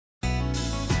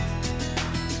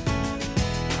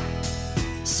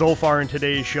So far in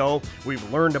today's show,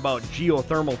 we've learned about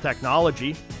geothermal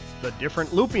technology, the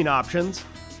different looping options,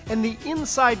 and the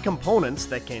inside components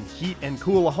that can heat and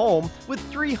cool a home with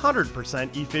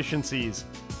 300% efficiencies.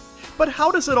 But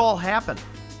how does it all happen?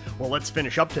 Well, let's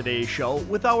finish up today's show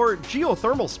with our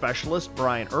geothermal specialist,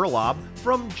 Brian Erlob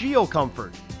from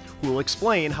GeoComfort, who will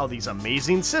explain how these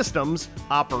amazing systems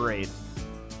operate.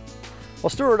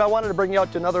 Well, Stuart, I wanted to bring you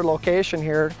out to another location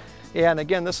here. And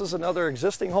again, this is another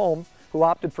existing home who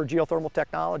opted for geothermal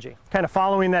technology. Kind of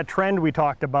following that trend we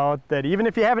talked about, that even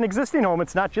if you have an existing home,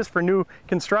 it's not just for new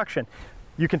construction.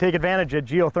 You can take advantage of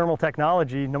geothermal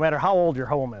technology no matter how old your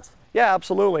home is. Yeah,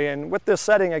 absolutely. And with this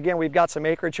setting, again, we've got some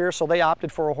acreage here, so they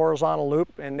opted for a horizontal loop,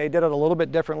 and they did it a little bit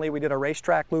differently. We did a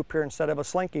racetrack loop here instead of a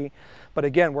slinky. But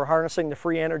again, we're harnessing the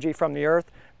free energy from the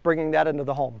earth, bringing that into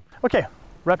the home. Okay,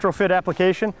 retrofit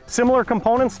application. Similar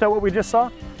components to what we just saw?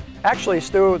 Actually,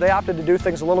 Stu, they opted to do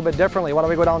things a little bit differently. Why don't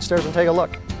we go downstairs and take a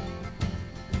look?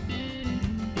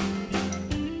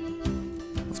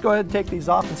 Let's go ahead and take these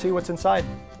off and see what's inside.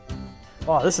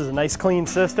 Oh, this is a nice clean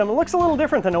system. It looks a little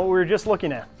different than what we were just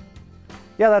looking at.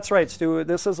 Yeah, that's right, Stu.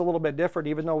 This is a little bit different,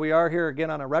 even though we are here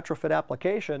again on a retrofit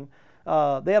application. They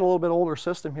had a little bit older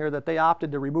system here that they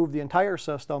opted to remove the entire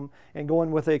system and go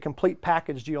in with a complete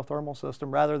packaged geothermal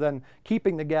system rather than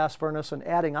keeping the gas furnace and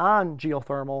adding on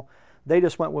geothermal. They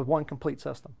just went with one complete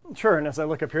system. Sure, and as I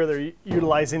look up here, they're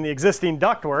utilizing the existing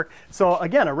ductwork. So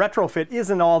again, a retrofit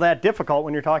isn't all that difficult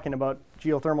when you're talking about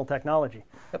geothermal technology.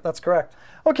 Yep, that's correct.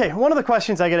 Okay, one of the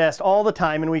questions I get asked all the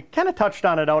time, and we kind of touched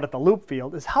on it out at the loop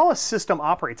field, is how a system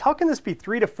operates. How can this be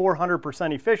 300 to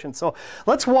 400% efficient? So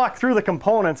let's walk through the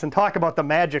components and talk about the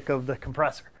magic of the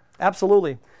compressor.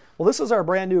 Absolutely. Well, this is our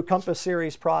brand new Compass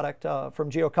series product from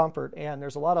GeoComfort, and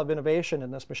there's a lot of innovation in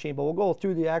this machine, but we'll go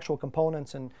through the actual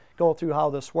components and go through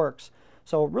how this works.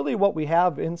 So really what we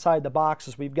have inside the box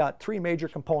is we've got three major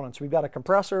components. We've got a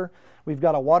compressor, we've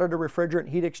got a water to refrigerant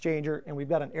heat exchanger, and we've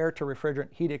got an air to refrigerant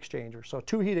heat exchanger. So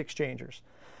two heat exchangers.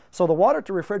 So the water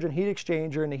to refrigerant heat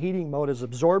exchanger in the heating mode is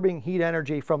absorbing heat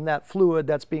energy from that fluid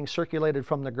that's being circulated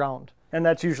from the ground. And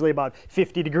that's usually about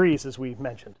 50 degrees, as we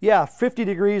mentioned. Yeah, 50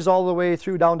 degrees all the way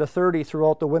through down to 30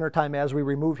 throughout the wintertime as we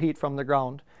remove heat from the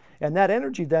ground. And that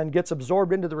energy then gets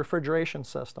absorbed into the refrigeration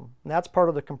system, and that's part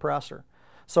of the compressor.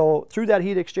 So through that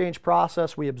heat exchange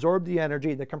process, we absorb the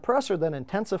energy. The compressor then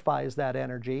intensifies that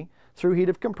energy through heat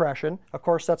of compression. Of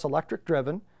course, that's electric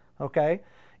driven, okay?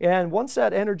 And once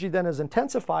that energy then is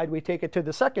intensified, we take it to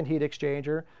the second heat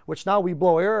exchanger, which now we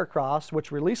blow air across,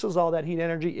 which releases all that heat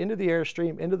energy into the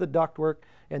airstream, into the ductwork,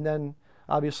 and then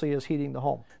obviously is heating the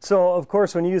home. So of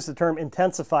course, when you use the term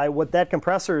intensify, what that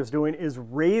compressor is doing is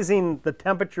raising the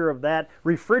temperature of that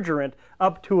refrigerant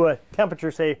up to a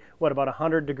temperature, say, what, about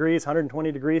 100 degrees,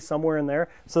 120 degrees, somewhere in there,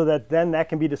 so that then that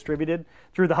can be distributed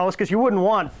through the house, because you wouldn't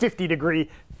want 50-degree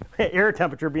air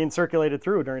temperature being circulated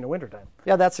through during the wintertime.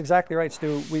 Yeah, that's exactly right,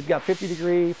 Stu. We've got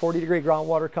 50-degree, 40-degree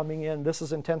groundwater coming in. This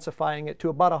is intensifying it to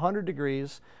about 100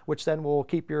 degrees, which then will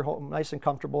keep your home nice and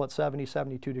comfortable at 70,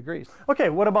 72 degrees. Okay,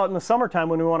 what about in the summertime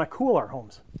when we want to cool our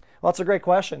homes? Well, that's a great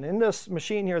question. In this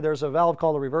machine here, there's a valve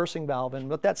called a reversing valve, and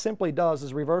what that simply does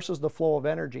is reverses the flow of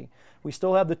energy. We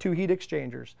still have the two heat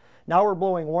exchangers. Now we're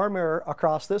blowing warm air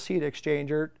across this heat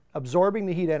exchanger, absorbing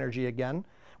the heat energy again.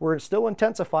 We're still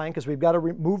intensifying because we've got to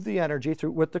remove the energy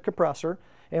with the compressor,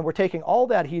 and we're taking all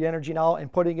that heat energy now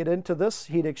and putting it into this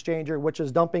heat exchanger, which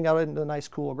is dumping out into the nice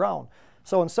cool ground.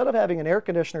 So instead of having an air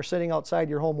conditioner sitting outside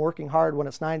your home working hard when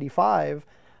it's 95,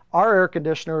 our air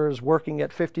conditioner is working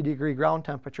at 50-degree ground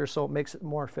temperature, so it makes it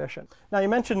more efficient. Now you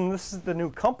mentioned this is the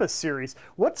new Compass series.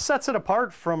 What sets it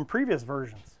apart from previous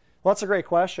versions? Well, that's a great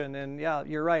question, and yeah,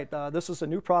 you're right. This is a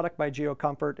new product by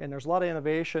GeoComfort, and there's a lot of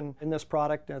innovation in this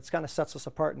product, and it kind of sets us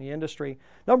apart in the industry.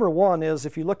 Number one is,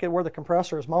 if you look at where the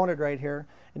compressor is mounted right here,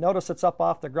 and notice it's up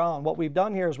off the ground. What we've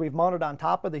done here is we've mounted on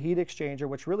top of the heat exchanger,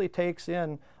 which really takes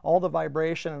in all the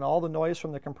vibration and all the noise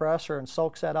from the compressor and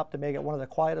soaks that up to make it one of the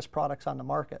quietest products on the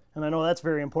market. And I know that's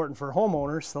very important for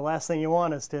homeowners. The last thing you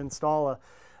want is to install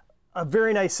a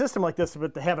very nice system like this,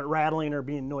 but to have it rattling or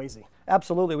being noisy.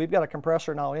 Absolutely. We've got a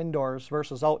compressor now indoors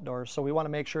versus outdoors, so we want to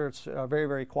make sure it's very,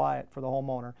 very quiet for the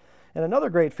homeowner. And another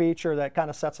great feature that kind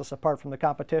of sets us apart from the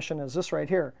competition is this right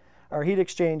here. Our heat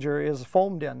exchanger is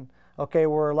foamed in, okay,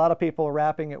 where a lot of people are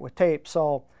wrapping it with tape.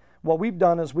 So what we've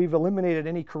done is we've eliminated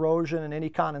any corrosion and any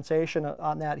condensation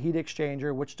on that heat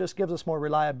exchanger, which just gives us more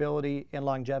reliability and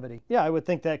longevity. Yeah, I would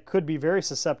think that could be very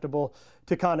susceptible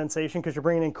to condensation because you're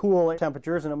bringing in cool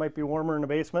temperatures and it might be warmer in the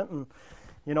basement, and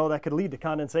you know that could lead to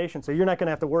condensation. So you're not going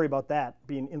to have to worry about that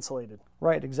being insulated.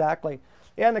 Right, exactly.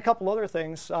 And a couple other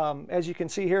things. As you can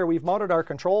see here, we've mounted our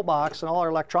control box and all our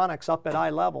electronics up at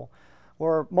eye level.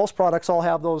 Or most products all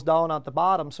have those down at the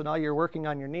bottom, so now you're working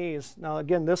on your knees. Now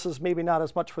again, this is maybe not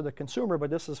as much for the consumer, but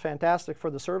this is fantastic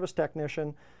for the service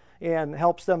technician and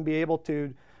helps them be able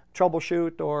to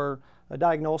troubleshoot or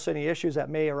diagnose any issues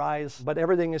that may arise. But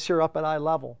everything is here up at eye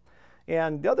level.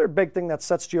 And the other big thing that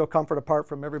sets GeoComfort apart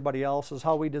from everybody else is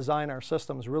how we design our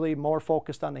systems, really more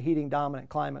focused on the heating dominant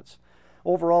climates.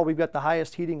 Overall, we've got the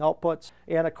highest heating outputs.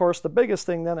 And of course, the biggest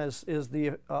thing then is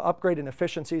the upgrade in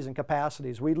efficiencies and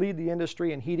capacities. We lead the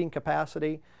industry in heating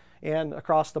capacity and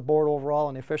across the board overall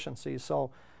in efficiencies.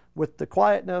 So with the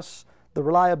quietness, the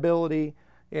reliability,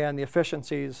 and the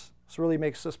efficiencies, this really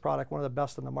makes this product one of the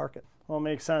best in the market. Well, it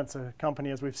makes sense. A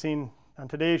company, as we've seen on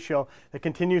today's show, that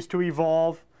continues to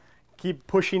evolve, keep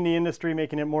pushing the industry,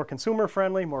 making it more consumer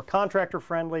friendly, more contractor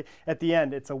friendly. At the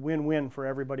end, it's a win-win for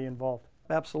everybody involved.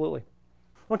 Absolutely.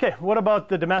 Okay, what about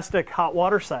the domestic hot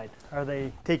water side? Are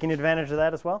they taking advantage of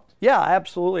that as well? Yeah,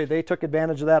 absolutely. They took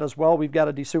advantage of that as well. We've got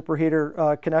a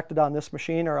desuperheater connected on this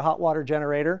machine, or a hot water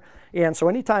generator. And so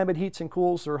anytime it heats and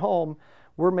cools their home,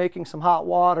 we're making some hot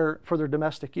water for their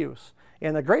domestic use.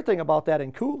 And the great thing about that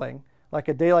in cooling, like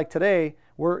a day like today,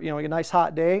 we're, a nice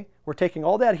hot day, we're taking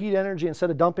all that heat energy, instead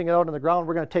of dumping it out on the ground,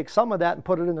 we're going to take some of that and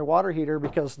put it in their water heater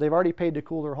because they've already paid to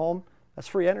cool their home. That's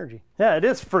free energy. Yeah, it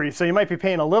is free, so you might be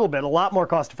paying a little bit, a lot more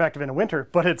cost effective in the winter,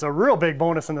 but it's a real big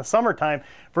bonus in the summertime.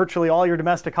 Virtually all your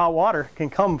domestic hot water can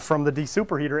come from the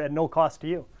desuperheater at no cost to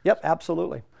you. Yep,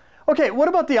 absolutely. Okay, what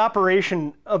about the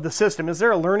operation of the system? Is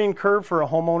there a learning curve for a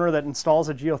homeowner that installs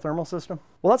a geothermal system?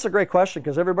 Well, that's a great question,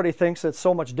 because everybody thinks it's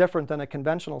so much different than a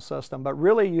conventional system, but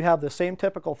really you have the same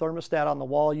typical thermostat on the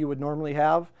wall you would normally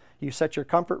have. You set your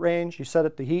comfort range, you set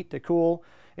it to heat, to cool,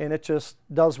 and it just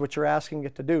does what you're asking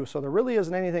it to do. So there really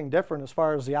isn't anything different as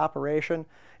far as the operation,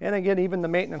 and again, even the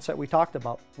maintenance that we talked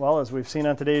about. Well, as we've seen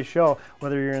on today's show,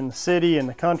 whether you're in the city, in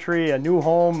the country, a new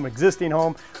home, existing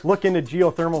home, look into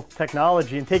geothermal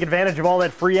technology and take advantage of all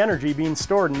that free energy being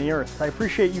stored in the earth. I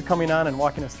appreciate you coming on and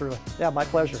walking us through it. Yeah, my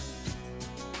pleasure.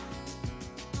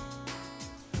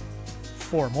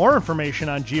 For more information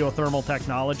on geothermal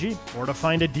technology or to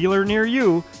find a dealer near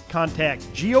you, contact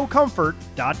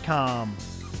geocomfort.com.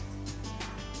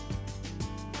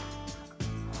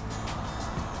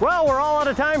 Well, we're all out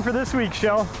of time for this week's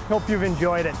show. Hope you've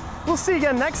enjoyed it. We'll see you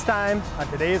again next time on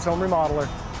Today's Home Remodeler.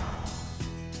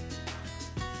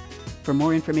 For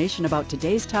more information about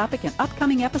today's topic and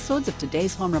upcoming episodes of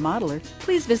Today's Home Remodeler,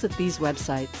 please visit these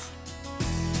websites.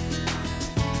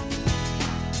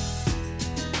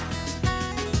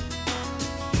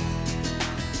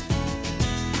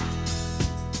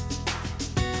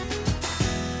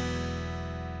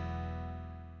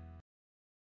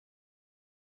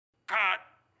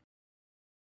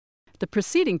 The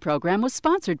preceding program was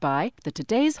sponsored by the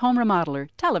Today's Home Remodeler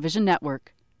television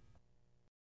network.